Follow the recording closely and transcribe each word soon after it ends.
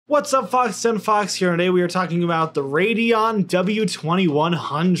What's up, Fox10Fox here, and today we are talking about the Radeon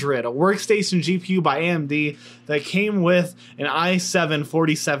W2100, a workstation GPU by AMD that came with an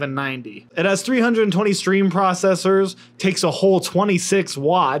i7-4790. It has 320 stream processors, takes a whole 26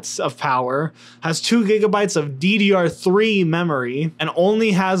 watts of power, has 2 gigabytes of DDR3 memory, and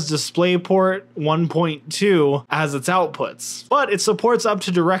only has DisplayPort 1.2 as its outputs. But it supports up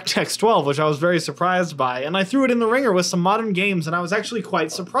to DirectX 12, which I was very surprised by, and I threw it in the ringer with some modern games, and I was actually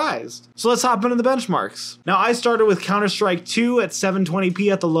quite surprised. So let's hop into the benchmarks. Now, I started with Counter-Strike 2 at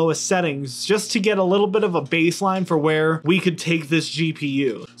 720p at the lowest settings, just to get a little bit of a baseline for where we could take this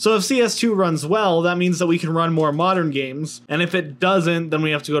GPU. So if CS2 runs well, that means that we can run more modern games, and if it doesn't, then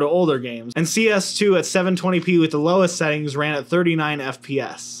we have to go to older games. And CS2 at 720p with the lowest settings ran at 39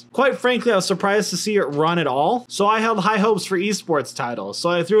 FPS. Quite frankly, I was surprised to see it run at all, so I held high hopes for esports titles.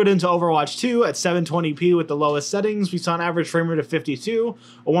 So I threw it into Overwatch 2 at 720p with the lowest settings. We saw an average frame rate of 52,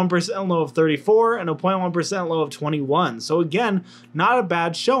 a 1% low of 34, and a 0.1% low of 21. So again, not a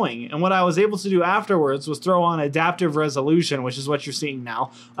bad showing. And what I was able to do afterwards was throw on adaptive resolution, which is what you're seeing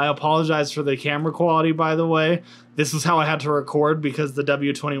now. I apologize for the camera quality, by the way. This is how I had to record because the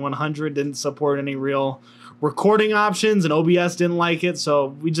W2100 didn't support any real recording options and OBS didn't like it, so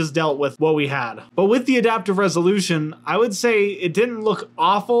we just dealt with what we had. But with the adaptive resolution, I would say it didn't look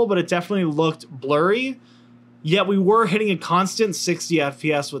awful, but it definitely looked blurry. Yet we were hitting a constant 60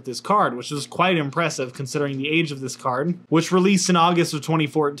 FPS with this card, which was quite impressive considering the age of this card, which released in August of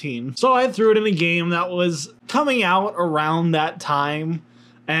 2014. So I threw it in a game that was coming out around that time,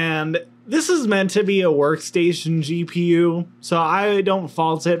 and this is meant to be a workstation GPU, so I don't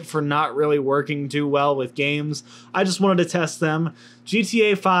fault it for not really working too well with games. I just wanted to test them.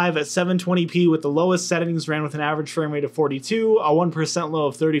 GTA 5 at 720p with the lowest settings ran with an average frame rate of 42, a 1% low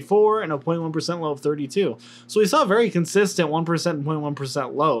of 34, and a 0.1% low of 32. So we saw very consistent 1% and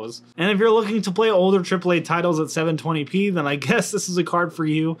 0.1% lows. And if you're looking to play older AAA titles at 720p, then I guess this is a card for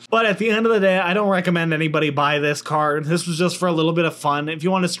you. But at the end of the day, I don't recommend anybody buy this card. This was just for a little bit of fun. If you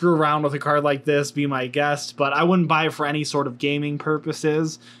want to screw around with a card like this, be my guest, but I wouldn't buy it for any sort of gaming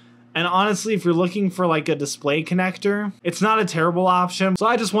purposes. And honestly, if you're looking for like a display connector, it's not a terrible option. So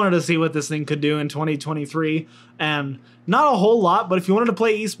I just wanted to see what this thing could do in 2023, and not a whole lot, but if you wanted to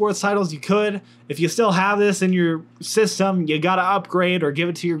play esports titles, you could. If you still have this in your system, you gotta upgrade or give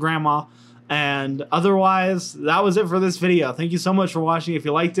it to your grandma. And otherwise, that was it for this video. Thank you so much for watching. If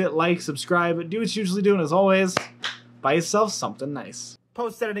you liked it, like, subscribe, do what you usually do, and as always, buy yourself something nice.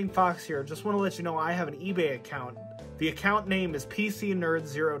 Post-editing Fox here. Just want to let you know I have an eBay account. The account name is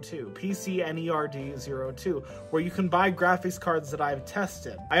PCNerd02, PCNERD02, where you can buy graphics cards that I've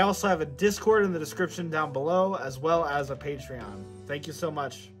tested. I also have a Discord in the description down below, as well as a Patreon. Thank you so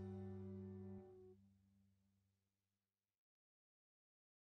much.